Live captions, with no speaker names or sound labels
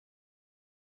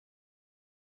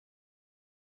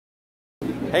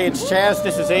Hey, it's Chaz.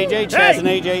 This is AJ. Chaz and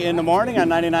AJ in the morning on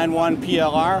 99.1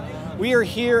 PLR. We are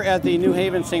here at the New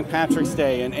Haven St. Patrick's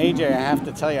Day, and AJ, I have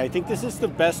to tell you, I think this is the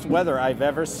best weather I've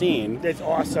ever seen. It's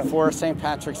awesome. For a St.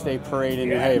 Patrick's Day parade in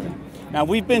New Haven. Now,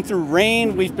 we've been through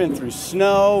rain, we've been through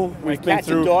snow, we've been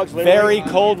through very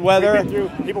cold weather. We've been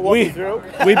through people walking through.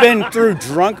 We've been through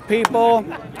drunk people.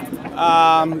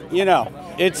 You know,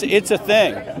 it's a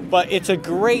thing. But it's a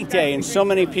great day, and so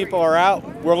many people are out.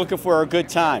 We're looking for a good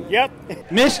time. Yep.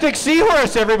 Mystic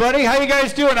Seahorse, everybody. How you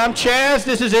guys doing? I'm Chaz.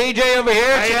 This is AJ over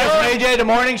here. Chaz and AJ, the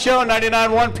morning show,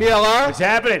 99.1 PLR. What's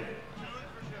happening?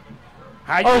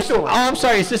 How you doing? Oh, I'm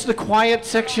sorry. Is this the quiet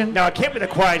section? No, it can't be the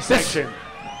quiet section.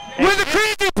 We're the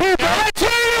crazy people. I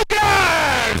tell you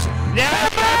guys.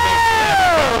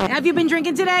 Have you been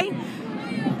drinking today?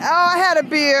 Oh, I had a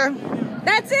beer.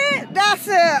 That's it? That's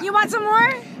it. You want some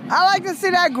more? I like to see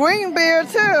that green beer,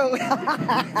 too.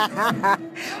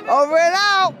 Over and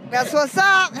out. That's what's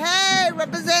up. Hey,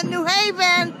 represent New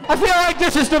Haven. I feel like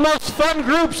this is the most fun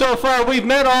group so far we've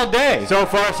met all day. So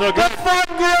far, so good. The fun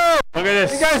group. Look at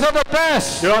this. You guys are the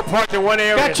best. They're all parked in one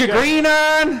area. Got your green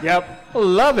on. Yep.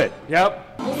 Love it.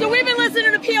 Yep. So we've been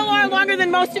listening to PLR longer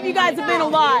than most of you guys have been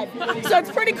alive. So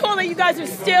it's pretty cool that you guys are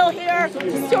still here,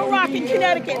 still rocking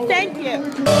Connecticut. Thank you.